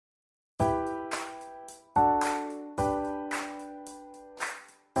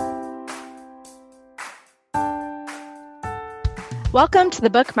Welcome to the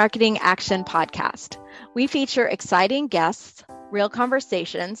Book Marketing Action Podcast. We feature exciting guests, real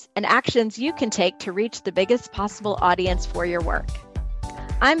conversations, and actions you can take to reach the biggest possible audience for your work.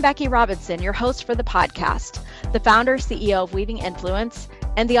 I'm Becky Robinson, your host for the podcast, the founder, CEO of Weaving Influence,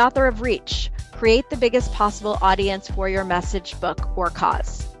 and the author of Reach, Create the Biggest Possible Audience for Your Message, Book, or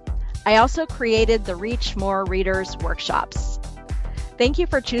Cause. I also created the Reach More Readers workshops. Thank you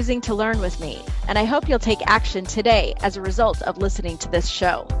for choosing to learn with me, and I hope you'll take action today as a result of listening to this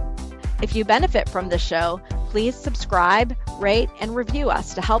show. If you benefit from the show, please subscribe, rate, and review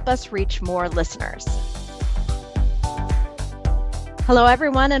us to help us reach more listeners. Hello,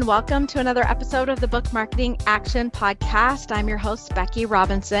 everyone, and welcome to another episode of the Book Marketing Action Podcast. I'm your host, Becky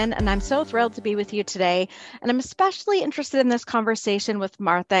Robinson, and I'm so thrilled to be with you today. And I'm especially interested in this conversation with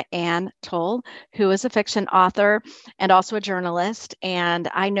Martha Ann Toll, who is a fiction author and also a journalist. And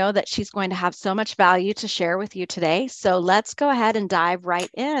I know that she's going to have so much value to share with you today. So let's go ahead and dive right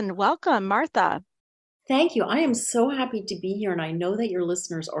in. Welcome, Martha. Thank you. I am so happy to be here. And I know that your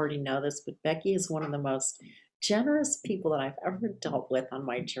listeners already know this, but Becky is one of the most generous people that I've ever dealt with on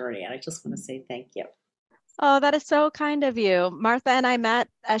my journey. And I just want to say thank you. Oh, that is so kind of you. Martha and I met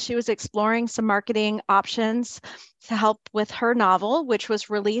as she was exploring some marketing options to help with her novel, which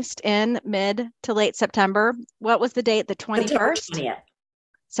was released in mid to late September. What was the date? The 21st?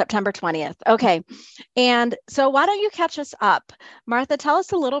 September 20th. Okay. And so why don't you catch us up? Martha, tell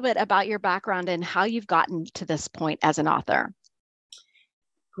us a little bit about your background and how you've gotten to this point as an author.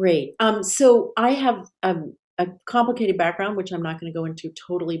 Great. So I have a complicated background, which I'm not going to go into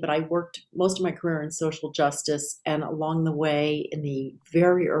totally, but I worked most of my career in social justice. And along the way, in the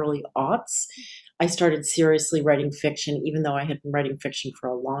very early aughts, I started seriously writing fiction, even though I had been writing fiction for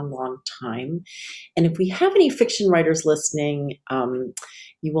a long, long time. And if we have any fiction writers listening,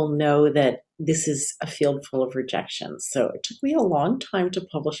 you will know that this is a field full of rejections. So it took me a long time to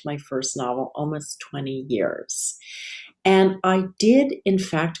publish my first novel, almost 20 years. And I did, in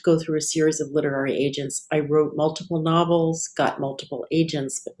fact, go through a series of literary agents. I wrote multiple novels, got multiple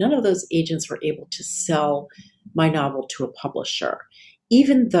agents, but none of those agents were able to sell my novel to a publisher,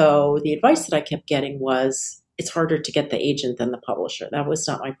 even though the advice that I kept getting was it's harder to get the agent than the publisher. That was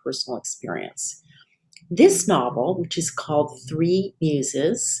not my personal experience. This novel, which is called Three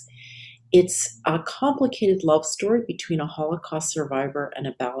Muses, it's a complicated love story between a Holocaust survivor and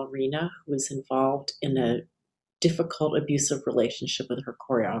a ballerina who was involved in a difficult, abusive relationship with her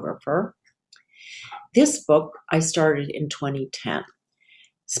choreographer. This book I started in 2010.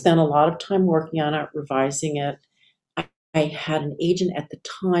 Spent a lot of time working on it, revising it. I had an agent at the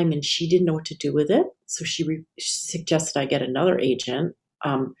time, and she didn't know what to do with it. So she suggested I get another agent,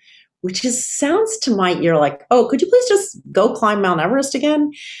 which sounds to my ear like, oh, could you please just go climb Mount Everest again?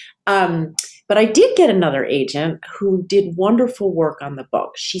 But I did get another agent who did wonderful work on the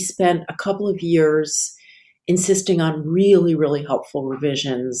book. She spent a couple of years insisting on really, really helpful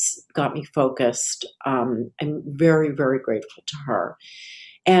revisions, got me focused. I'm very, very grateful to her.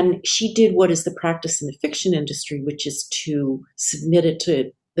 And she did what is the practice in the fiction industry, which is to submit it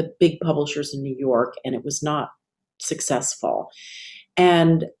to the big publishers in New York, and it was not successful.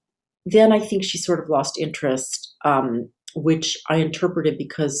 And then I think she sort of lost interest, which I interpreted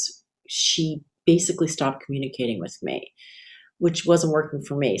because she basically stopped communicating with me, which wasn't working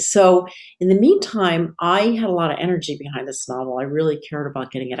for me. So in the meantime, I had a lot of energy behind this novel. I really cared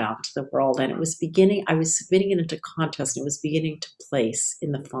about getting it out into the world. And I was submitting it into contests, and it was beginning to place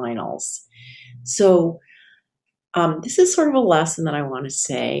in the finals. So this is sort of a lesson that I want to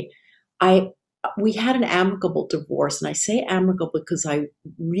say. We had an amicable divorce, and I say amicable because I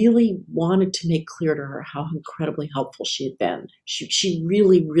really wanted to make clear to her how incredibly helpful she had been. She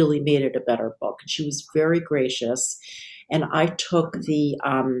really, really made it a better book. And she was very gracious. And I took the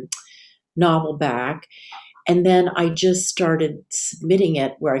novel back, and then I just started submitting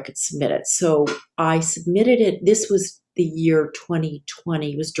it where I could submit it. So I submitted it. This was the year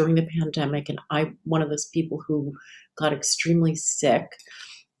 2020. It was during the pandemic, and I'm one of those people who got extremely sick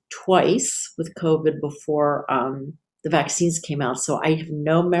twice with COVID before the vaccines came out. So I have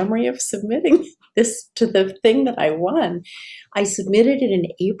no memory of submitting this to the thing that I won. I submitted it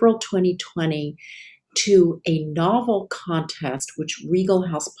in April 2020 to a novel contest which Regal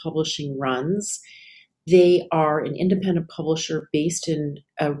House Publishing runs. They are an independent publisher based in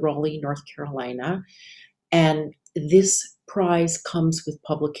Raleigh, North Carolina. And this prize comes with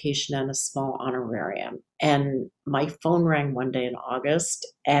publication and a small honorarium. And my phone rang one day in August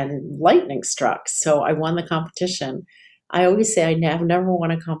and lightning struck. So I won the competition. I always say I have never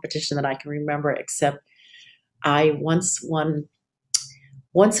won a competition that I can remember, except I once won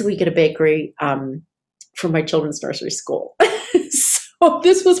once a week at a bakery for my children's nursery school. So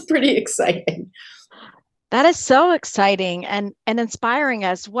this was pretty exciting. That is so exciting and inspiring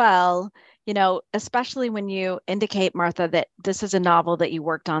as well, especially when you indicate, Martha, that this is a novel that you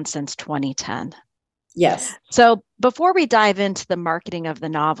worked on since 2010. Yes. So before we dive into the marketing of the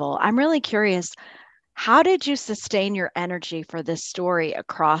novel, I'm really curious, how did you sustain your energy for this story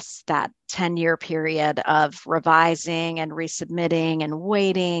across that 10-year period of revising and resubmitting and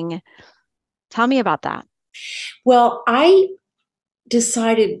waiting? Tell me about that. Well, I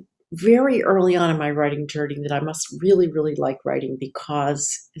decided very early on in my writing journey that I must really, really like writing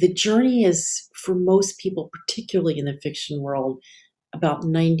because the journey is, for most people, particularly in the fiction world, about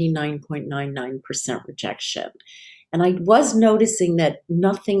 99.99% rejection. And I was noticing that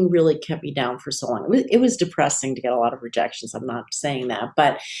nothing really kept me down for so long. It was depressing to get a lot of rejections. I'm not saying that,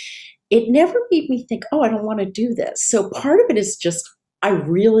 but it never made me think, oh, I don't want to do this. So part of it is just, I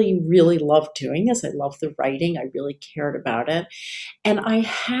really, really love doing this. I love the writing. I really cared about it. And I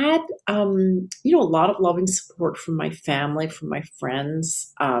had, a lot of loving support from my family, from my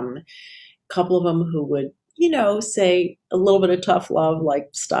friends. A couple of them who would, say a little bit of tough love, like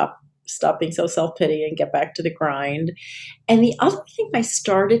stop being so self-pity and get back to the grind. And the other thing I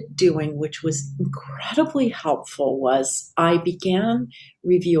started doing, which was incredibly helpful, was I began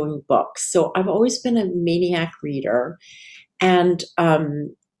reviewing books. So I've always been a maniac reader, and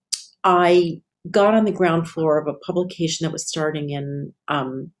I got on the ground floor of a publication that was starting in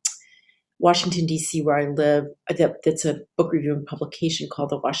Washington, D.C., where I live. That's a book reviewing publication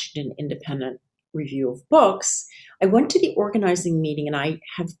called the Washington Independent Review of Books. I went to the organizing meeting, and I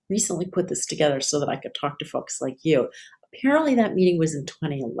have recently put this together so that I could talk to folks like you. Apparently, that meeting was in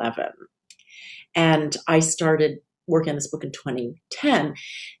 2011, and I started working on this book in 2010.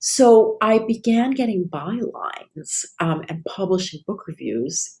 So I began getting bylines and publishing book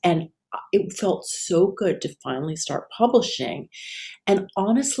reviews, and it felt so good to finally start publishing. And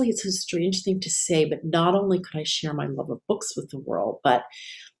honestly, it's a strange thing to say, but not only could I share my love of books with the world, but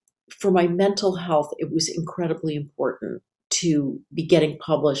for my mental health, it was incredibly important to be getting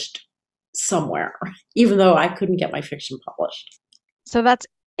published somewhere, even though I couldn't get my fiction published. So that's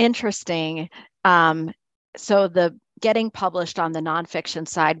interesting. So the getting published on the nonfiction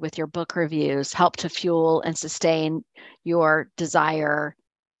side with your book reviews helped to fuel and sustain your desire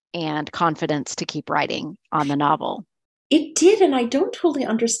and confidence to keep writing on the novel. It did, and I don't totally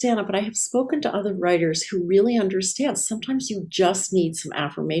understand it, but I have spoken to other writers who really understand. Sometimes you just need some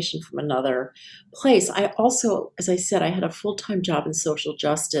affirmation from another place. I also, as I said, I had a full-time job in social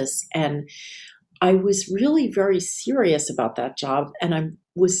justice, and I was really very serious about that job, and I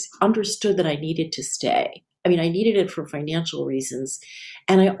was understood that I needed to stay. I mean, I needed it for financial reasons,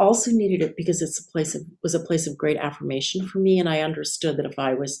 and I also needed it because was a place of great affirmation for me, and I understood that if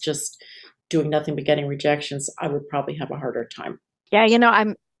I was just doing nothing but getting rejections, I would probably have a harder time. Yeah,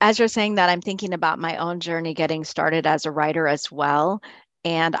 as you're saying that, I'm thinking about my own journey getting started as a writer as well.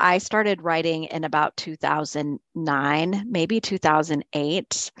 And I started writing in about 2009, maybe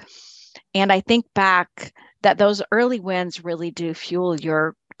 2008. And I think back that those early wins really do fuel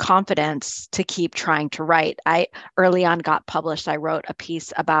your confidence to keep trying to write. I early on got published. I wrote a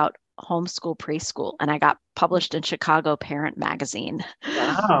piece about homeschool preschool, and I got published in Chicago Parent Magazine.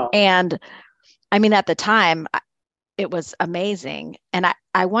 Wow. And I mean, at the time, it was amazing. And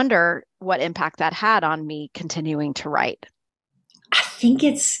I wonder what impact that had on me continuing to write. I think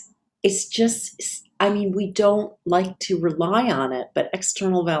it's just, I mean, we don't like to rely on it, but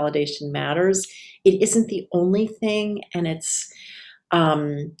external validation matters. It isn't the only thing, and it's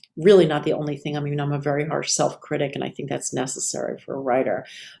really not the only thing. I mean, I'm a very harsh self-critic, and I think that's necessary for a writer,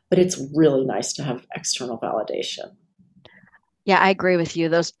 but it's really nice to have external validation. Yeah, I agree with you.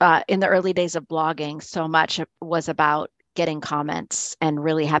 Those in the early days of blogging, so much was about getting comments and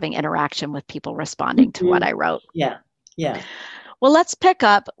really having interaction with people responding to what Mhm. I wrote. Yeah, yeah. Well, let's pick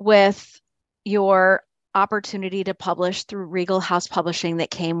up with your opportunity to publish through Regal House Publishing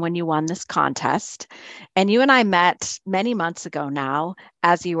that came when you won this contest. And you and I met many months ago now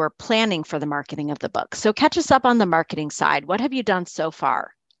as you were planning for the marketing of the book. So catch us up on the marketing side. What have you done so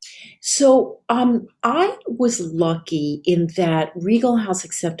far? So I was lucky in that Regal House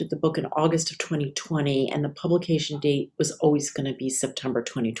accepted the book in August of 2020, and the publication date was always going to be September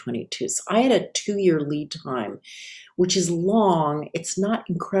 2022. So I had a 2-year lead time, which is long. It's not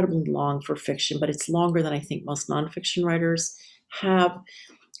incredibly long for fiction, but it's longer than I think most nonfiction writers have.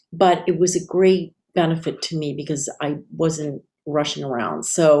 But it was a great benefit to me because I wasn't rushing around.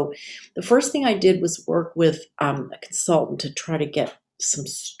 So the first thing I did was work with a consultant to try to get some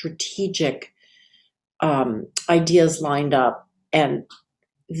strategic ideas lined up. And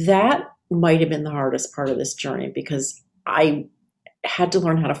that might have been the hardest part of this journey because I had to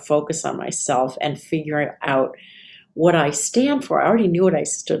learn how to focus on myself and figure out what I stand for. I already knew what I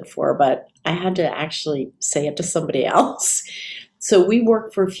stood for, but I had to actually say it to somebody else. So we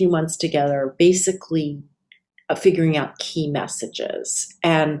worked for a few months together, basically figuring out key messages.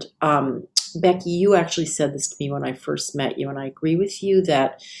 And Becky, you actually said this to me when I first met you, and I agree with you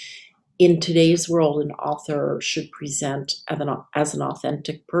that in today's world, an author should present as an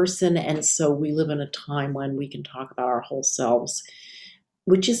authentic person. And so we live in a time when we can talk about our whole selves,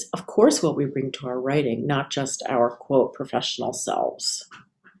 which is, of course, what we bring to our writing, not just our quote professional selves.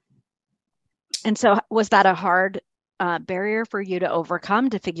 And so, was that a hard barrier for you to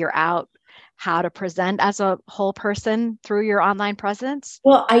overcome to figure out how to present as a whole person through your online presence?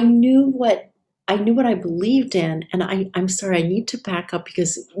 Well, I knew what I believed in, and I'm sorry, I need to back up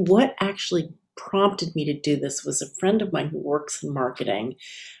because what actually prompted me to do this was a friend of mine who works in marketing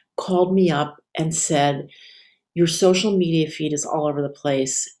called me up and said, "Your social media feed is all over the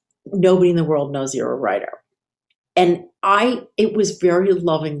place. Nobody in the world knows you're a writer." And it was very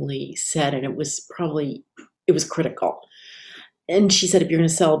lovingly said, and it was critical. And she said, if you're going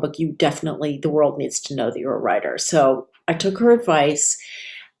to sell a book, the world needs to know that you're a writer. So I took her advice.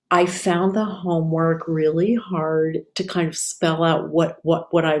 I found the homework really hard to kind of spell out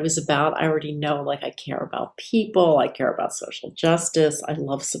what I was about. I already know, like, I care about people. I care about social justice. I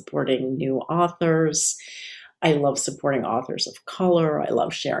love supporting new authors. I love supporting authors of color. I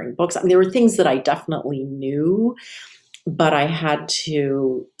love sharing books. I mean, there were things that I definitely knew, but I had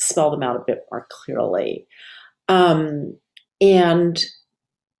to spell them out a bit more clearly. And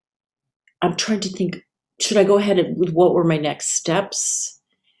I'm trying to think, should I go ahead with what were my next steps?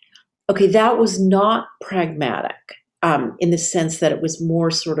 Okay, that was not pragmatic in the sense that it was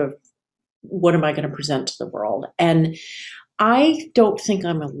more sort of, what am I going to present to the world? And I don't think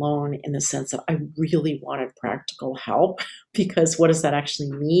I'm alone in the sense that I really wanted practical help, because what does that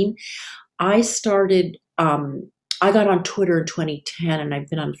actually mean? I started, I got on Twitter in 2010, and I've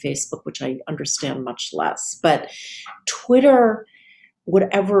been on Facebook, which I understand much less. But Twitter,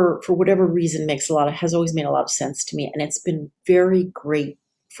 for whatever reason, has always made a lot of sense to me. And it's been very great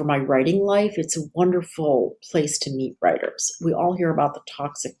for my writing life. It's a wonderful place to meet writers. We all hear about the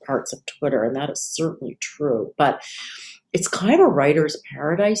toxic parts of Twitter, and that is certainly true. But it's kind of a writer's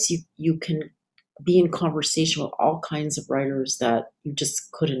paradise. You can be in conversation with all kinds of writers that you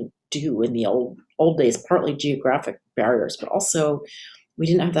just couldn't do in the old days, partly geographic barriers, but also we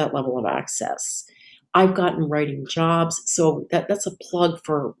didn't have that level of access. I've gotten writing jobs, so that's a plug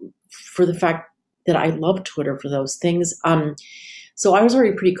for the fact that I love Twitter for those things. So I was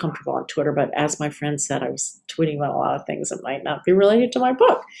already pretty comfortable on Twitter, but as my friend said, I was tweeting about a lot of things that might not be related to my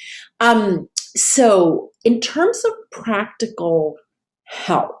book. So in terms of practical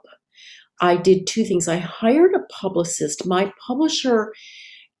help, I did two things. I hired a publicist. My publisher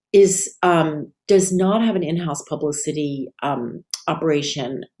does not have an in-house publicity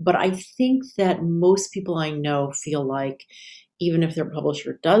operation, but I think that most people I know feel like even if their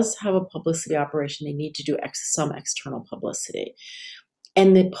publisher does have a publicity operation, they need to do some external publicity.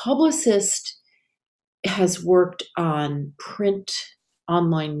 And the publicist has worked on print,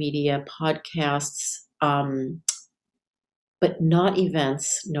 online media, podcasts, but not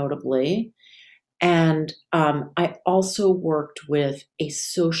events, notably. And I also worked with a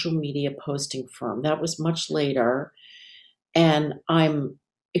social media posting firm. That was much later. And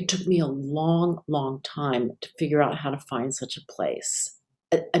it took me a long, long time to figure out how to find such a place.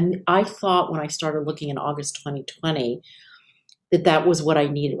 And I thought when I started looking in August 2020 that was what I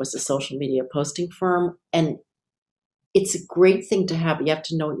needed, was a social media posting firm. And it's a great thing to have. You have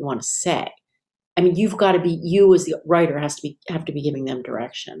to know what you want to say. I mean, you as the writer have to be giving them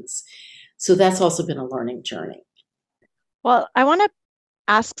directions. So that's also been a learning journey. Well, I want to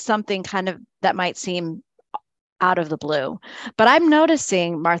ask something kind of that might seem out of the blue, but I'm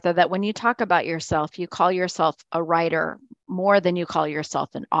noticing, Martha, that when you talk about yourself, you call yourself a writer more than you call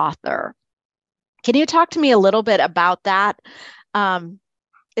yourself an author. Can you talk to me a little bit about that?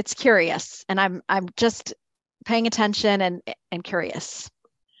 It's curious, and I'm just paying attention and curious.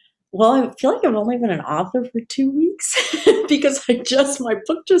 Well, I feel like I've only been an author for 2 weeks because my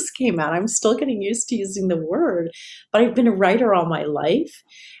book just came out. I'm still getting used to using the word, but I've been a writer all my life.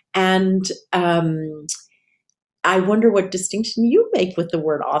 And I wonder what distinction you make with the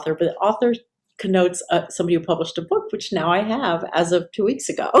word author, but author connotes somebody who published a book, which now I have as of 2 weeks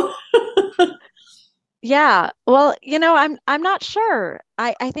ago. Yeah, well, I'm not sure.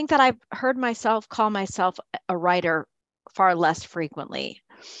 I think that I've heard myself call myself a writer far less frequently.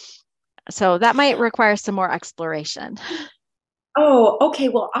 So that might require some more exploration. Oh, okay.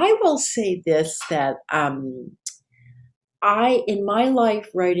 Well, I will say this, that in my life,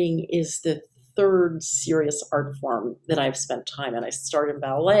 writing is the third serious art form that I've spent time in. I started in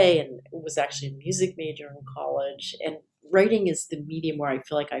ballet and was actually a music major in college. And writing is the medium where I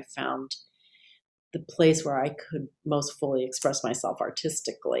feel like I found the place where I could most fully express myself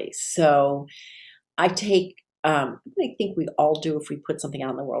artistically. So I take, I think we all do if we put something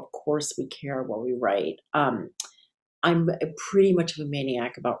out in the world. Of course, we care what we write. I'm pretty much of a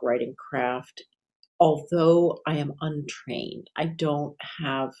maniac about writing craft, although I am untrained. I don't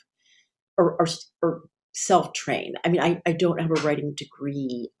have, or self-trained. I mean, I don't have a writing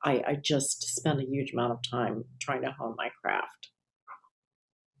degree. I just spend a huge amount of time trying to hone my craft.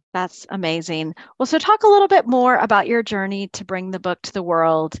 That's amazing. Well, so talk a little bit more about your journey to bring the book to the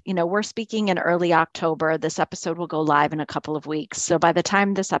world. We're speaking in early October. This episode will go live in a couple of weeks. So by the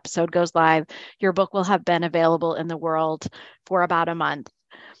time this episode goes live, your book will have been available in the world for about a month.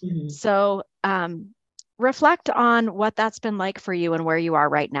 Mhm. So reflect on what that's been like for you and where you are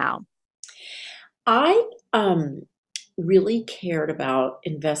right now. I really cared about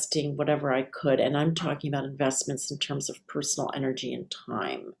investing whatever I could, and I'm talking about investments in terms of personal energy and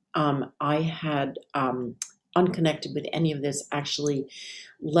time. I had unconnected with any of this, actually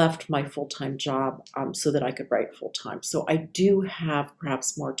left my full-time job so that I could write full-time. So I do have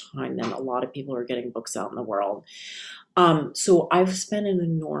perhaps more time than a lot of people who are getting books out in the world. So I've spent an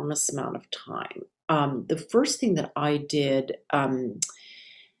enormous amount of time. The first thing that I did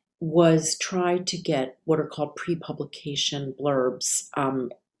was try to get what are called pre-publication blurbs.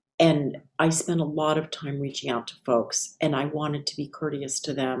 And I spent a lot of time reaching out to folks, and I wanted to be courteous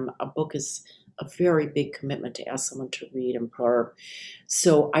to them. A book is a very big commitment to ask someone to read and blurb.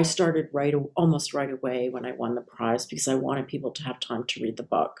 So I started almost right away when I won the prize because I wanted people to have time to read the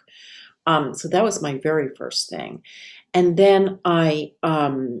book. So that was my very first thing. And then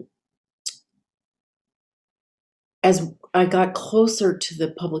as I got closer to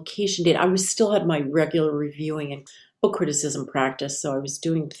the publication date, I still had my regular reviewing and book criticism practice, so I was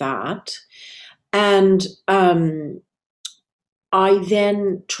doing that. And I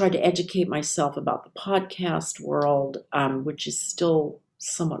then tried to educate myself about the podcast world, which is still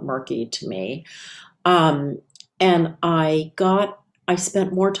somewhat murky to me. And I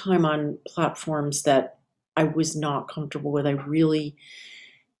spent more time on platforms that I was not comfortable with. I really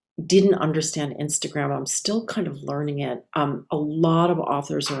didn't understand Instagram. I'm still kind of learning it. A lot of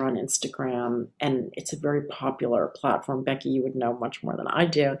authors are on Instagram, and it's a very popular platform. Becky, you would know much more than I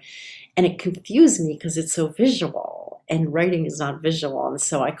do. And it confused me because it's so visual, and writing is not visual. And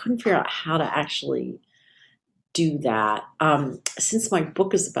so I couldn't figure out how to actually do that. Since my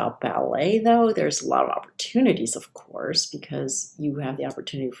book is about ballet, though, there's a lot of opportunities, of course, because you have the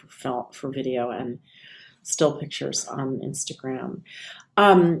opportunity for film, for video, and still pictures on Instagram.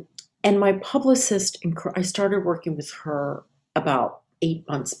 And my publicist, I started working with her about 8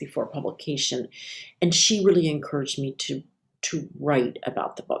 months before publication, and she really encouraged me to write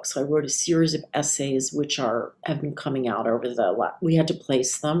about the book. So I wrote a series of essays which have been coming out over we had to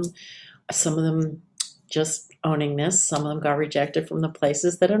place them. Some of them, just owning this, some of them got rejected from the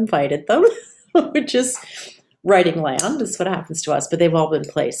places that invited them, which is writing land. That's what happens to us, but they've all been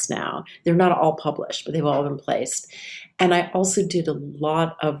placed now. They're not all published, but they've all been placed. And I also did a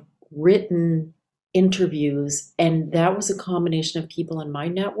lot of written interviews, and that was a combination of people in my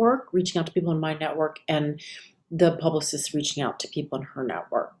network, reaching out to people in my network, and the publicist reaching out to people in her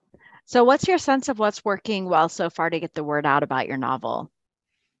network. So what's your sense of what's working well so far to get the word out about your novel?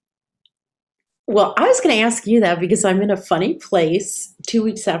 Well, I was going to ask you that because I'm in a funny place. 2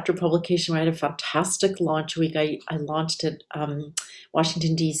 weeks after publication, I had a fantastic launch week. I launched at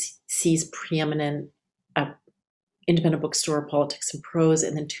Washington, D.C.'s preeminent independent bookstore, Politics and Prose,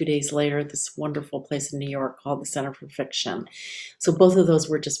 and then 2 days later, this wonderful place in New York called the Center for Fiction. So both of those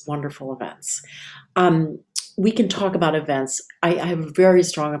were just wonderful events. We can talk about events. I have a very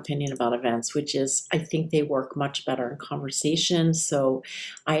strong opinion about events, which is I think they work much better in conversation. So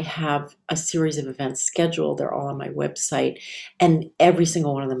I have a series of events scheduled. They're all on my website, and every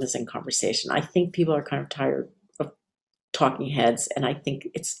single one of them is in conversation. I think people are kind of tired of talking heads, and I think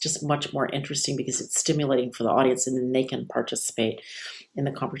it's just much more interesting because it's stimulating for the audience, and then they can participate in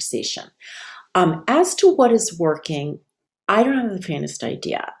the conversation. As to what is working, I don't have the faintest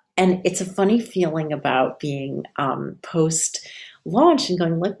idea. And it's a funny feeling about being post-launch and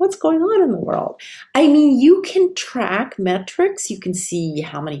going like, what's going on in the world? I mean, you can track metrics. You can see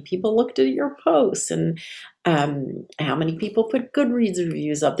how many people looked at your posts and how many people put Goodreads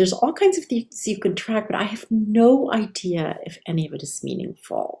reviews up. There's all kinds of things you can track, but I have no idea if any of it is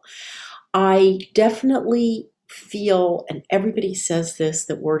meaningful. I definitely feel, and everybody says this,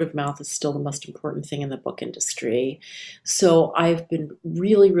 that word of mouth is still the most important thing in the book industry. So I've been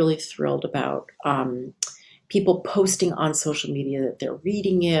really, really thrilled about people posting on social media that they're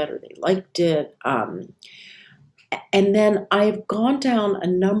reading it or they liked it. And then I've gone down a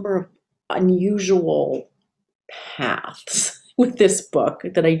number of unusual paths with this book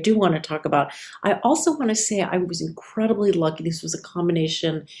that I do want to talk about. I also want to say I was incredibly lucky. This was a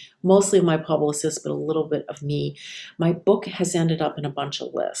combination, mostly of my publicist, but a little bit of me. My book has ended up in a bunch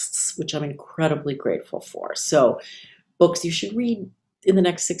of lists, which I'm incredibly grateful for. So, books you should read in the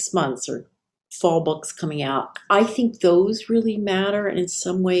next 6 months, or fall books coming out. I think those really matter. And in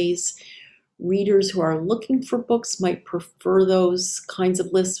some ways, readers who are looking for books might prefer those kinds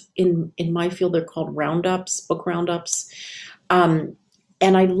of lists. In my field, they're called roundups, book roundups. And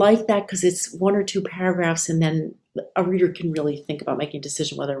I like that because it's one or two paragraphs, and then a reader can really think about making a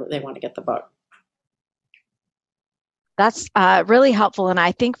decision whether they want to get the book. That's really helpful. And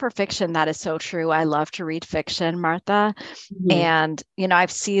I think for fiction, that is so true. I love to read fiction, Martha. Mhm. And, I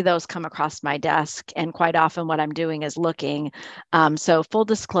see those come across my desk. And quite often what I'm doing is looking. So full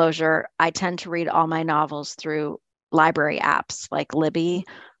disclosure, I tend to read all my novels through library apps like Libby.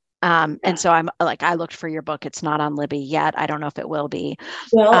 And so I looked for your book. It's not on Libby yet. I don't know if it will be.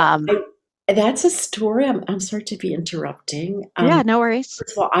 Well, that's a story. I'm sorry to be interrupting. Yeah, no worries.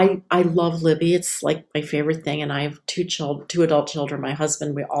 First of all, I love Libby. It's like my favorite thing, and I have two adult children. My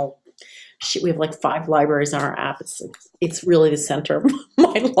husband, we have like 5 libraries on our app. It's really the center of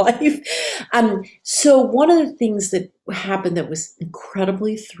my life. So one of the things that happened that was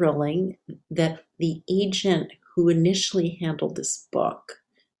incredibly thrilling, that the agent who initially handled this book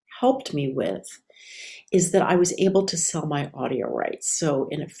helped me with, is that I was able to sell my audio rights. So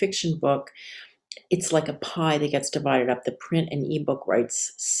in a fiction book, it's like a pie that gets divided up. The print and ebook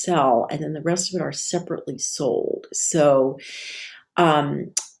rights sell, and then the rest of it are separately sold. So,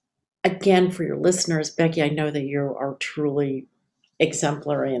 again, for your listeners, Becky, I know that you are truly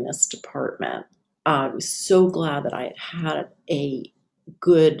exemplary in this department. I was so glad that I had a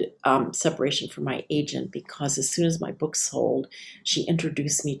good separation from my agent, because as soon as my book sold, she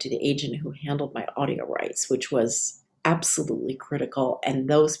introduced me to the agent who handled my audio rights, which was absolutely critical. And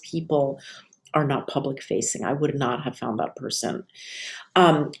those people are not public facing. I would not have found that person.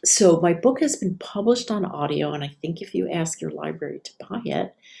 So my book has been published on audio, and I think if you ask your library to buy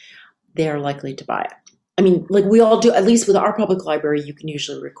it, they are likely to buy it. I mean, like we all do, at least with our public library, you can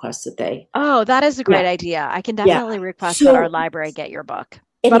usually request that they. Oh, that is a great Yeah. idea. I can Yeah. definitely request that our library get your book.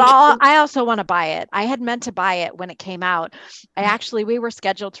 And But I also want to buy it. I had meant to buy it when it came out. We were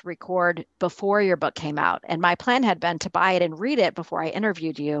scheduled to record before your book came out. And my plan had been to buy it and read it before I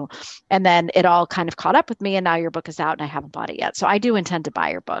interviewed you. And then it all kind of caught up with me. And now your book is out and I haven't bought it yet. So I do intend to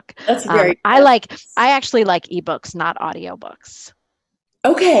buy your book. That's very. I actually like ebooks, not audiobooks.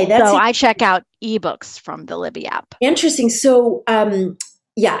 Okay, so I check out ebooks from the Libby app. Interesting. So,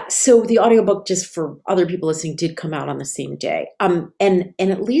 so the audiobook, just for other people listening, did come out on the same day. And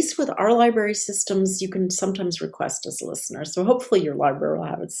at least with our library systems, you can sometimes request as a listener. So hopefully your library will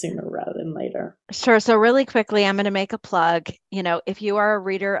have it sooner rather than later. Sure. So really quickly, I'm going to make a plug. If you are a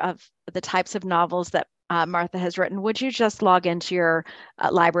reader of the types of novels that Martha has written, would you just log into your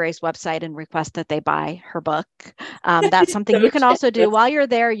library's website and request that they buy her book? That's something you can also do while you're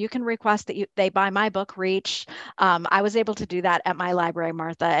there. You can request that they buy my book, Reach. I was able to do that at my library,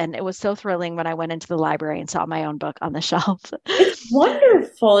 Martha, and it was so thrilling when I went into the library and saw my own book on the shelf. It's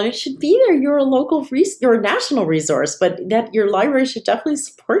wonderful, and it should be there. You're a you're a national resource, but that your library should definitely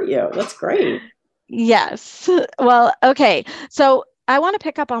support you. That's great. Yes. Well, okay. So I want to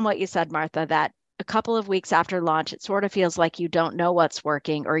pick up on what you said, Martha, that a couple of weeks after launch, it sort of feels like you don't know what's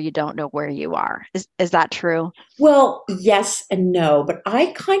working or you don't know where you are. Is that true? Well, yes and no, but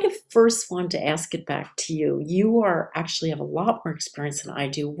I kind of first want to ask it back to you. You actually have a lot more experience than I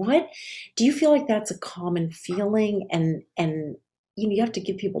do. What do you feel like that's a common feeling? And you have to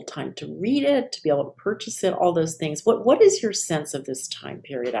give people time to read it, to be able to purchase it, all those things. What is your sense of this time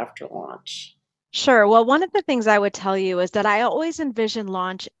period after launch? Sure. Well, one of the things I would tell you is that I always envision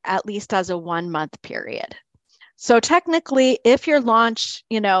launch at least as a 1 month period. So technically, if your launch,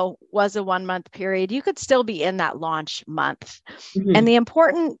 was a 1 month period, you could still be in that launch month. Mm-hmm. And the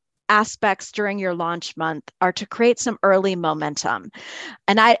important aspects during your launch month are to create some early momentum.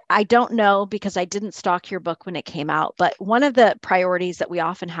 And I don't know because I didn't stock your book when it came out, but one of the priorities that we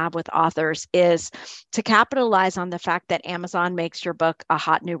often have with authors is to capitalize on the fact that Amazon makes your book a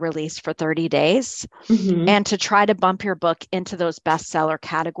hot new release for 30 days Mm-hmm. and to try to bump your book into those bestseller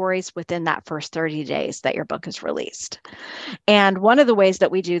categories within that first 30 days that your book is released. And one of the ways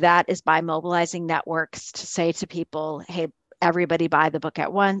that we do that is by mobilizing networks to say to people, hey, everybody buy the book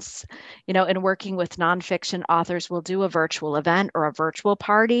at once. In working with nonfiction authors, we'll do a virtual event or a virtual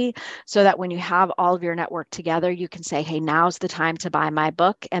party so that when you have all of your network together, you can say, hey, now's the time to buy my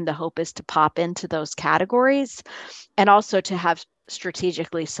book. And the hope is to pop into those categories and also to have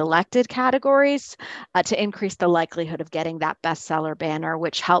strategically selected categories to increase the likelihood of getting that bestseller banner,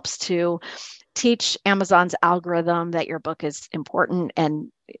 which helps to teach Amazon's algorithm that your book is important and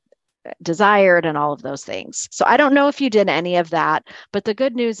desired and all of those things. So I don't know if you did any of that, but the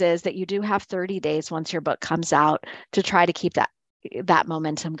good news is that you do have 30 days once your book comes out to try to keep that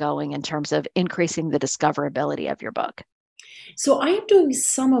momentum going in terms of increasing the discoverability of your book. So I am doing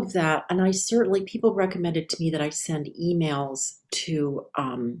some of that, and people recommended to me that I send emails to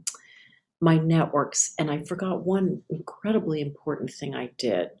my networks, and I forgot one incredibly important thing I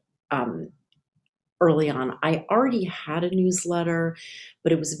did. Um, Early on. I already had a newsletter,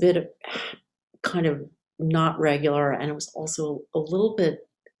 but it was a bit of kind of not regular, and it was also a little bit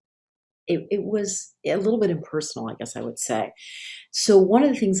it was a little bit impersonal, I guess I would say. So one of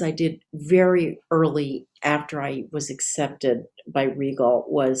the things I did very early after I was accepted by Regal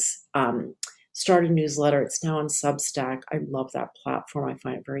was start a newsletter. It's now on Substack. I love that platform. I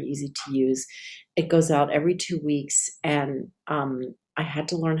find it very easy to use. It goes out every 2 weeks, and I had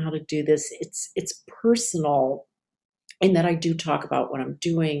to learn how to do this. It's personal in that I do talk about what I'm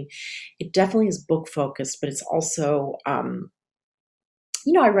doing. It definitely is book focused, but it's also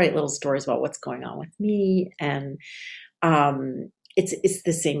I write little stories about what's going on with me, and it's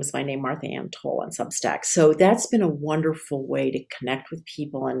the same as my name, Martha Ann Toll, on Substack. So that's been a wonderful way to connect with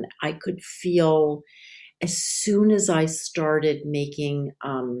people, and I could feel as soon as I started making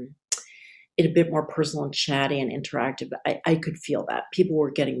it a bit more personal and chatty and interactive, I could feel that people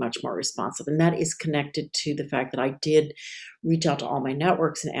were getting much more responsive, and that is connected to the fact that I did reach out to all my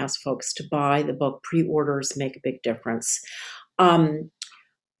networks and ask folks to buy the book. Pre-orders make a big difference.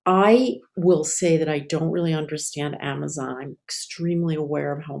 I will say that I don't really understand Amazon. I'm extremely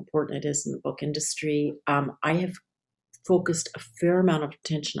aware of how important it is in the book industry. I have focused a fair amount of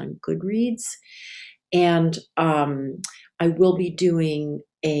attention on Goodreads, and I will be doing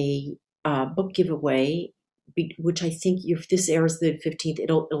a book giveaway, which I think if this airs the 15th,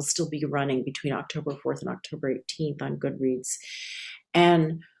 it'll still be running between October 4th and October 18th on Goodreads.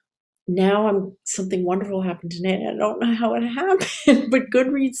 And now something wonderful happened today. I don't know how it happened, but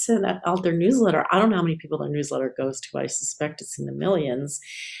Goodreads sent out their newsletter. I don't know how many people their newsletter goes to. I suspect it's in the millions.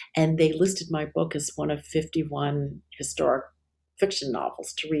 And they listed my book as one of 51 historic fiction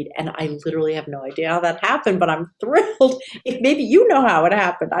novels to read. And I literally have no idea how that happened, but I'm thrilled. If maybe you know how it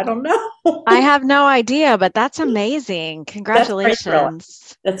happened, I don't know. I have no idea, but that's amazing. That's very thrilling.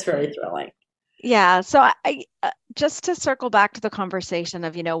 Congratulations. That's very thrilling. Yeah. So I just to circle back to the conversation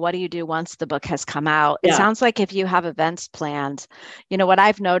of, what do you do once the book has come out? It Yeah. sounds like if you have events planned, what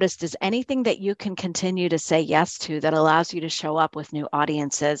I've noticed is anything that you can continue to say yes to that allows you to show up with new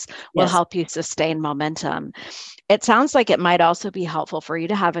audiences will Yes. help you sustain momentum. It sounds like it might also be helpful for you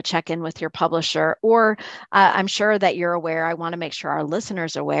to have a check-in with your publisher, or I'm sure that you're aware. I want to make sure our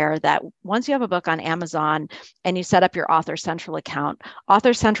listeners are aware that once you have a book on Amazon and you set up your Author Central account,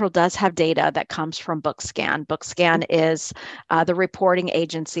 Author Central does have data that comes from BookScan. BookScan is the reporting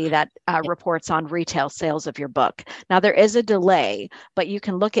agency that reports on retail sales of your book. Now, there is a delay, but you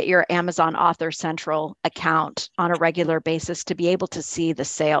can look at your Amazon Author Central account on a regular basis to be able to see the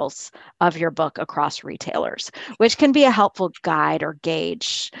sales of your book across retailers, which can be a helpful guide or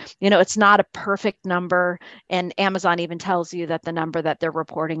gauge. It's not a perfect number, and Amazon even tells you that the number that they're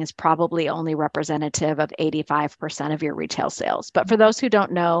reporting is probably only representative of 85% of your retail sales. But for those who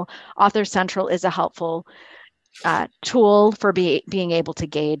don't know, Author Central is a helpful tool for being able to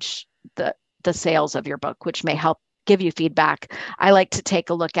gauge the sales of your book, which may help give you feedback. I like to take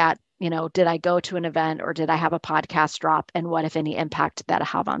a look at, did I go to an event or did I have a podcast drop, and what, if any, impact did that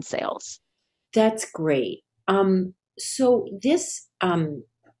have on sales? That's great. So this,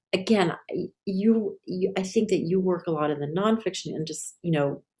 again, I think that you work a lot in the nonfiction and just,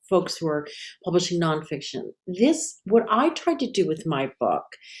 folks who are publishing nonfiction. What I tried to do with my book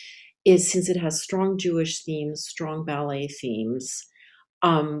is, since it has strong Jewish themes, strong ballet themes,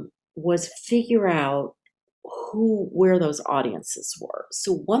 was figure out where those audiences were.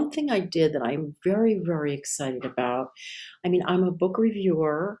 So one thing I did that I'm very, very excited about, I mean, I'm a book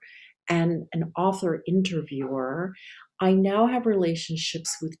reviewer and an author interviewer. I now have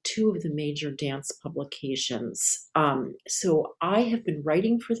relationships with two of the major dance publications. So I have been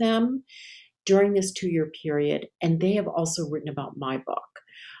writing for them during this 2-year period, and they have also written about my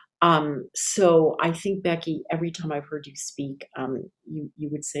book. So I think, Becky, every time I've heard you speak, you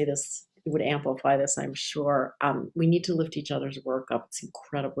would say this, it would amplify this, I'm sure. We need to lift each other's work up. It's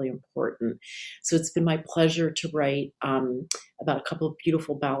incredibly important. So it's been my pleasure to write about a couple of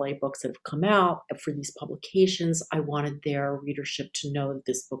beautiful ballet books that have come out for these publications. I wanted their readership to know that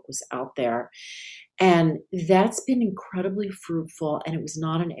this book was out there. And that's been incredibly fruitful. And it was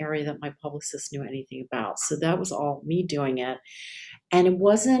not an area that my publicist knew anything about. So that was all me doing it. And it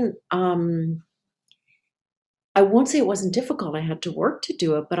wasn't, I won't say it wasn't difficult. I had to work to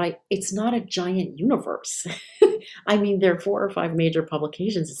do it, but it's not a giant universe. I mean, there are 4 or 5 major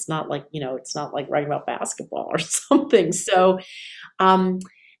publications. It's not like, it's not like writing about basketball or something. So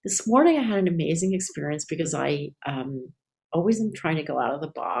this morning I had an amazing experience because I always am trying to go out of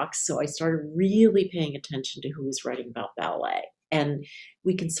the box. So I started really paying attention to who was writing about ballet. And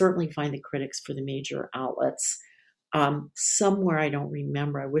we can certainly find the critics for the major outlets. Somewhere I don't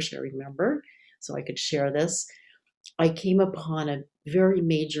remember, I wish I remembered, so I could share this. I came upon a very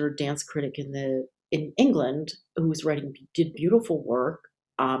major dance critic in England who did beautiful work.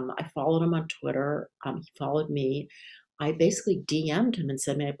 I followed him on Twitter. He followed me. I basically DM'd him and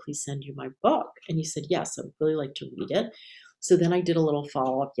said, "May I please send you my book?" And he said, "Yes, I'd really like to read it." So then I did a little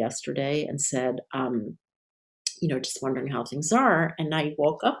follow-up yesterday and said, just wondering how things are. And I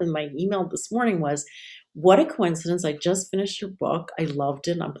woke up and my email this morning was, "What a coincidence. I just finished your book. I loved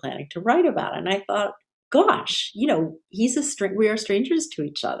it. And I'm planning to write about it." And I thought, gosh, we are strangers to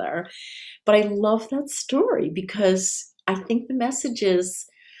each other. But I love that story because I think the message is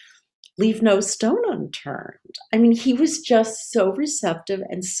leave no stone unturned. I mean, he was just so receptive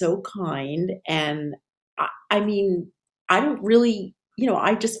and so kind. And I mean, I don't really,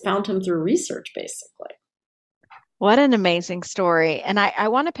 I just found him through research, basically. What an amazing story. And I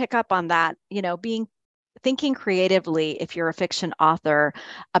want to pick up on that, thinking creatively, if you're a fiction author,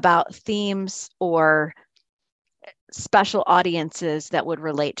 about themes or special audiences that would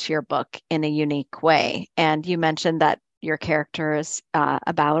relate to your book in a unique way. And you mentioned that your character is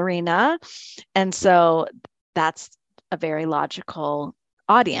a ballerina. And so that's a very logical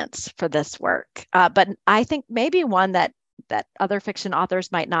audience for this work. But I think maybe one that other fiction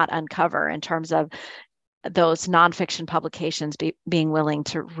authors might not uncover in terms of those nonfiction publications being willing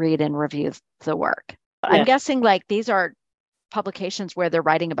to read and review the work. Yeah. I'm guessing like these are publications where they're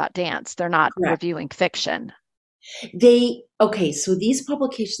writing about dance. They're not Correct. Reviewing fiction. So these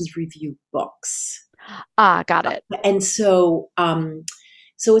publications review books. Got it. And so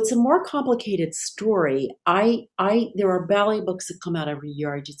it's a more complicated story. There are ballet books that come out every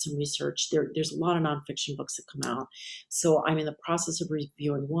year. I did some research. There's a lot of nonfiction books that come out. So I'm in the process of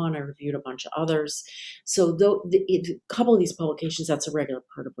reviewing one. I reviewed a bunch of others. So a couple of these publications, that's a regular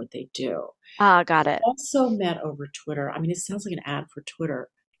part of what they do. Got it. I also met over Twitter. I mean, it sounds like an ad for Twitter,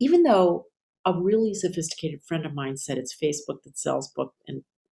 even though a really sophisticated friend of mine said it's Facebook that sells books and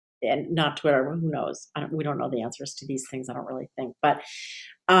not Twitter. Who knows? We don't know the answers to these things. I don't really think. But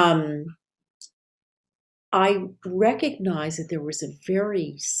I recognize that there was a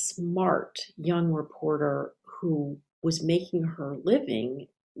very smart young reporter who was making her living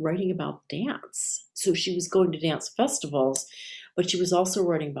writing about dance. So she was going to dance festivals, but she was also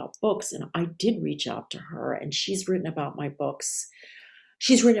writing about books. And I did reach out to her, and she's written about my books.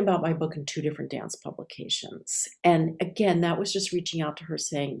 She's written about my book in 2 different dance publications. And again, that was just reaching out to her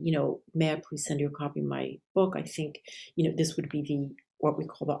saying, "May I please send you a copy of my book? I think, this would be what we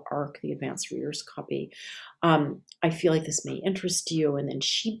call the ARC, the Advanced Reader's Copy. I feel like this may interest you." And then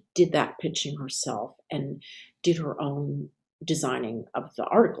she did that pitching herself and did her own designing of the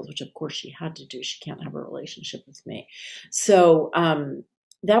articles, which of course she had to do. She can't have a relationship with me. So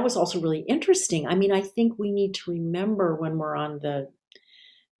that was also really interesting. I mean, I think we need to remember when we're on the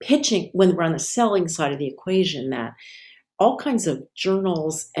selling side of the equation, that all kinds of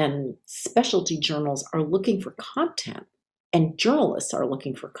journals and specialty journals are looking for content, and journalists are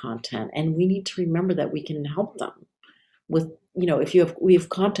looking for content. And we need to remember that we can help them with, if we have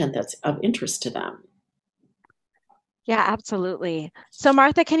content that's of interest to them. Yeah, absolutely. So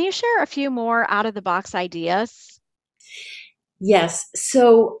Martha, can you share a few more out of the box ideas? Yes.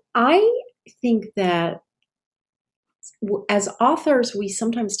 So I think that as authors, we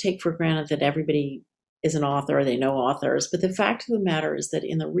sometimes take for granted that everybody is an author, they know authors. But the fact of the matter is that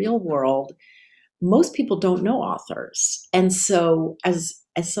in the real world, most people don't know authors. And so as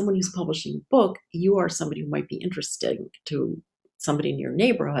someone who's publishing a book, you are somebody who might be interesting to somebody in your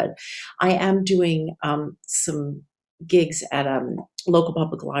neighborhood. I am doing some gigs at local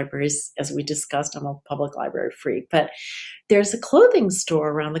public libraries. As we discussed, I'm a public library freak, but there's a clothing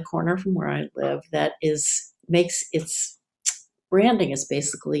store around the corner from where I live that makes its branding is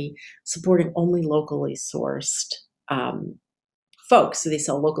basically supporting only locally sourced folks. So they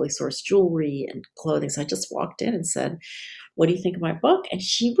sell locally sourced jewelry and clothing. So I just walked in and said, "What do you think of my book?" And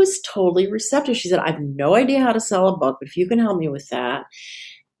she was totally receptive. She said, "I have no idea how to sell a book, but if you can help me with that,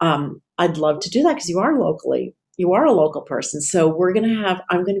 I'd love to do that because you are a local person." So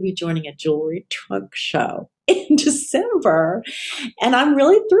I'm going to be joining a jewelry trunk show in December. And I'm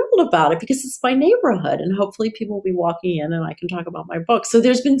really thrilled about it because it's my neighborhood and hopefully people will be walking in and I can talk about my book. So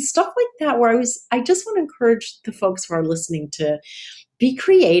there's been stuff like that where I just want to encourage the folks who are listening to be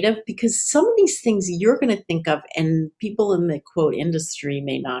creative, because some of these things you're going to think of and people in the quote industry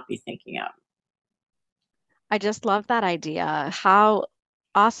may not be thinking of. I just love that idea. How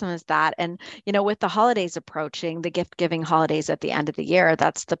awesome is that? And, with the holidays approaching, the gift giving holidays at the end of the year,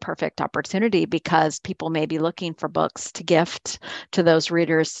 that's the perfect opportunity because people may be looking for books to gift to those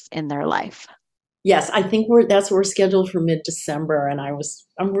readers in their life. Yes, I think we're scheduled for mid-December, and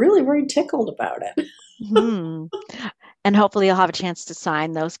I'm really very tickled about it. Hmm. And hopefully you'll have a chance to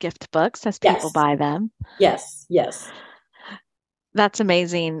sign those gift books as people Yes, buy them. yes. That's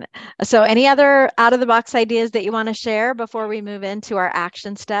amazing. So, any other out of the box ideas that you want to share before we move into our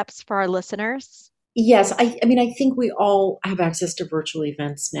action steps for our listeners? Yes, I mean, I think we all have access to virtual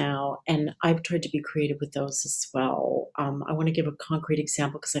events now, and I've tried to be creative with those as well. I want to give a concrete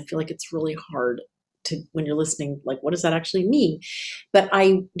example because I feel like it's really hard when you're listening, like, what does that actually mean? But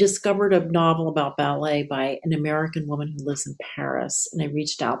I discovered a novel about ballet by an American woman who lives in Paris, and I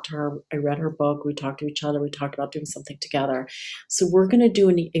reached out to her. I read her book. We talked to each other. We talked about doing something together. So we're going to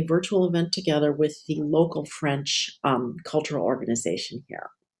do a virtual event together with the local French cultural organization here,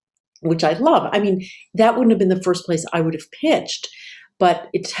 which I love. I mean, that wouldn't have been the first place I would have pitched, but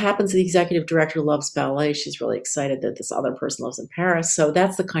it happens the executive director loves ballet. She's really excited that this other person lives in Paris. So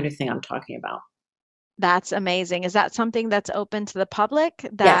that's the kind of thing I'm talking about. That's amazing. Is that something that's open to the public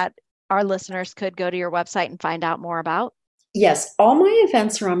Yes. that our listeners could go to your website and find out more about? Yes, all my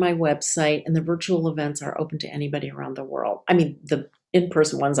events are on my website, and the virtual events are open to anybody around the world. I mean, the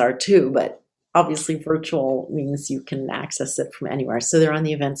in-person ones are too, but obviously virtual means you can access it from anywhere. So they're on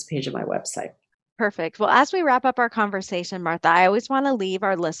the events page of my website. Perfect. Well, as we wrap up our conversation, Martha, I always want to leave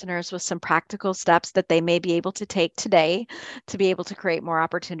our listeners with some practical steps that they may be able to take today to be able to create more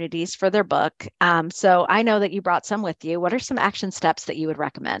opportunities for their book. So I know that you brought some with you. What are some action steps that you would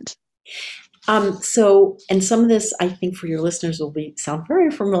recommend? And some of this, I think, for your listeners will sound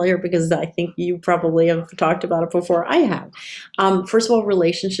very familiar because I think you probably have talked about it before I have. First of all,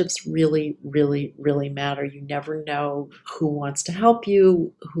 relationships really, really, really matter. You never know who wants to help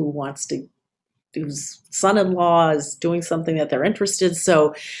you, whose son-in-law is doing something that they're interested.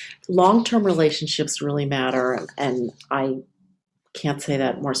 So long-term relationships really matter, and I can't say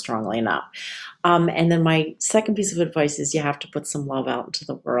that more strongly enough. And then my second piece of advice is you have to put some love out into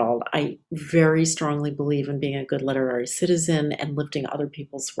the world. I very strongly believe in being a good literary citizen and lifting other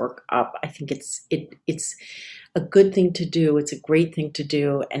people's work up. I think it's a good thing to do. It's a great thing to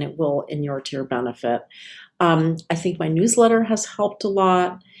do, and it will inure to your benefit. I think my newsletter has helped a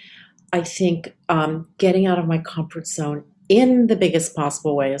lot. I think getting out of my comfort zone in the biggest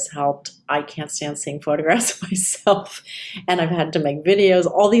possible way has helped. I can't stand seeing photographs of myself, and I've had to make videos,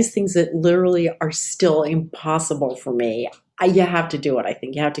 all these things that literally are still impossible for me. You have to do it. I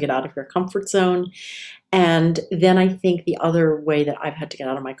think you have to get out of your comfort zone. And then I think the other way that I've had to get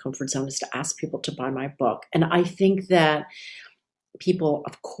out of my comfort zone is to ask people to buy my book. And I think that people,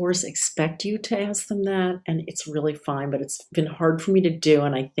 of course, expect you to ask them that, and it's really fine, but it's been hard for me to do,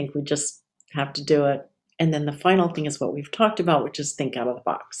 and I think we just have to do it. And then the final thing is what we've talked about, which is think out of the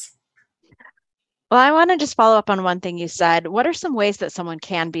box. Well, I want to just follow up on one thing you said. What are some ways that someone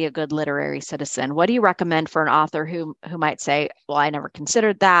can be a good literary citizen? What do you recommend for an author who might say, "Well, I never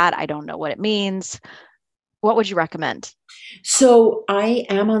considered that. I don't know what it means." What would you recommend? So I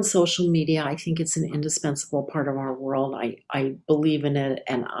am on social media. I think it's an indispensable part of our world. I believe in it,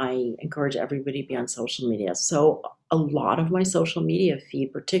 and I encourage everybody to be on social media. So a lot of my social media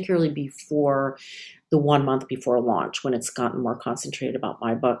feed, particularly before the 1 month before launch, when it's gotten more concentrated about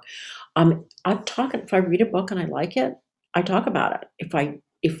my book, I'm talking. If I read a book and I like it, I talk about it.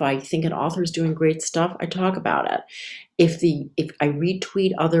 If I think an author is doing great stuff, I talk about it. If I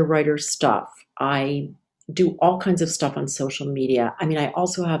retweet other writers' stuff, I do all kinds of stuff on social media. I mean, I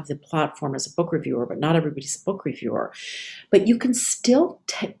also have the platform as a book reviewer, but not everybody's a book reviewer. But you can still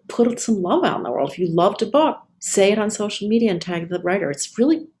put some love out in the world. If you loved a book, say it on social media and tag the writer. It's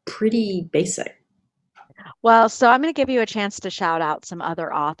really pretty basic. Well, so I'm going to give you a chance to shout out some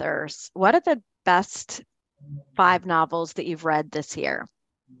other authors. What are the best 5 novels that you've read this year?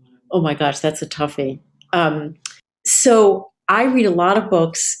 Oh my gosh, that's a toughie. So I read a lot of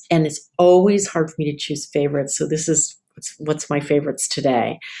books, and it's always hard for me to choose favorites. So this is what's my favorites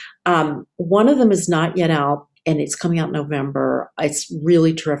today. One of them is not yet out, and it's coming out in November. It's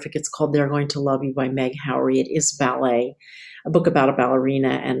really terrific. It's called They're Going to Love You by Meg Howry. It is ballet, a book about a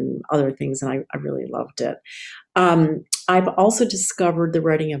ballerina and other things, and I really loved it. I've also discovered the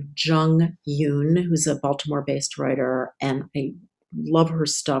writing of Jung Yoon, who's a Baltimore-based writer, and I love her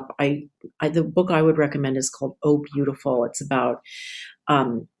stuff. The book I would recommend is called Oh Beautiful. It's about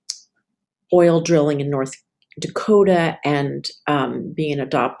oil drilling in North Dakota and being a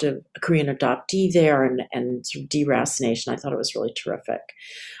Korean adoptee there and sort of deracination. I thought it was really terrific.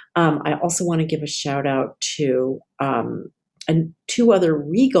 I also want to give a shout out to and 2 other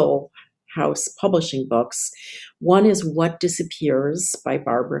Regal House publishing books. One is What Disappears by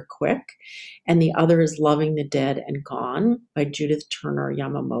Barbara Quick, and the other is Loving the Dead and Gone by Judith Turner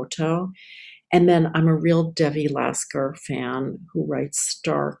Yamamoto. And then I'm a real Devi Lasker fan who writes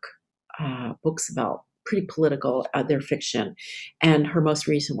stark books about pretty political, their fiction. And her most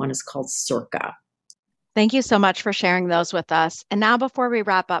recent one is called Circa. Thank you so much for sharing those with us. And now before we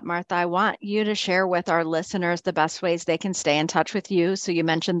wrap up, Martha, I want you to share with our listeners the best ways they can stay in touch with you. So you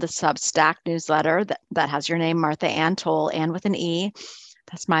mentioned the Substack newsletter that has your name, Martha Ann Toll, and with an E.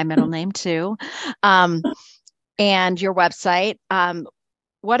 That's my middle name too. And your website.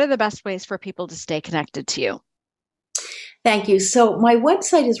 What are the best ways for people to stay connected to you? Thank you. So my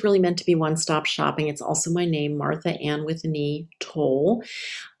website is really meant to be one-stop shopping. It's also my name, Martha Ann with an E, Toll.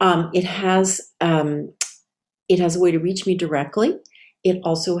 It has a way to reach me directly. It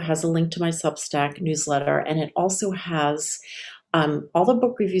also has a link to my Substack newsletter, and it also has all the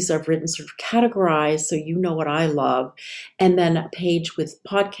book reviews I've written sort of categorized so you know what I love, and then a page with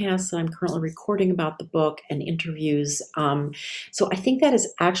podcasts that I'm currently recording about the book and interviews. So I think that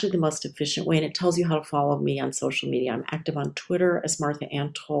is actually the most efficient way, and it tells you how to follow me on social media. I'm active on Twitter as Martha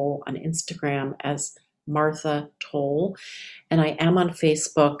Ann Toll, on Instagram as Martha Toll, and I am on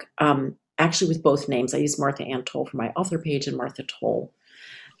Facebook, actually with both names. I use Martha Ann Toll for my author page and Martha Toll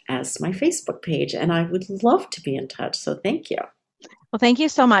as my Facebook page, and I would love to be in touch, so thank you. Well, thank you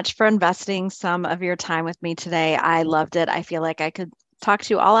so much for investing some of your time with me today. I loved it. I feel like I could talk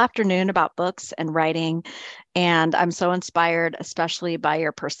to you all afternoon about books and writing, and I'm so inspired, especially by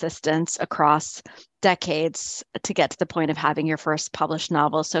your persistence across decades to get to the point of having your first published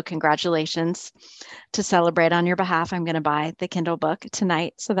novel. So congratulations. To celebrate on your behalf, I'm going to buy the Kindle book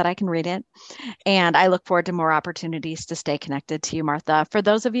tonight so that I can read it. And I look forward to more opportunities to stay connected to you, Martha. For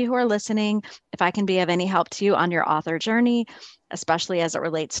those of you who are listening, if I can be of any help to you on your author journey, especially as it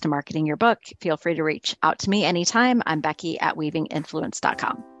relates to marketing your book, feel free to reach out to me anytime. I'm Becky at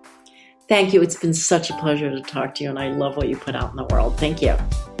weavinginfluence.com. Thank you. It's been such a pleasure to talk to you, and I love what you put out in the world. Thank you.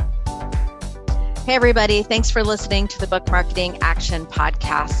 Hey, everybody. Thanks for listening to the Book Marketing Action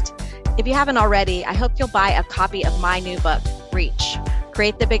Podcast. If you haven't already, I hope you'll buy a copy of my new book, Reach.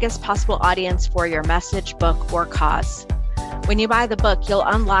 Create the biggest possible audience for your message, book, or cause. When you buy the book, you'll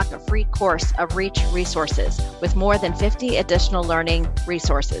unlock a free course of Reach resources with more than 50 additional learning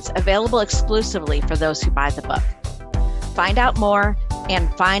resources available exclusively for those who buy the book. Find out more and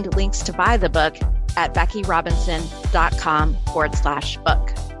find links to buy the book at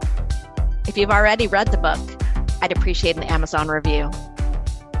beckyrobinson.com/book. If you've already read the book, I'd appreciate an Amazon review.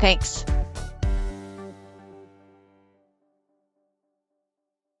 Thanks.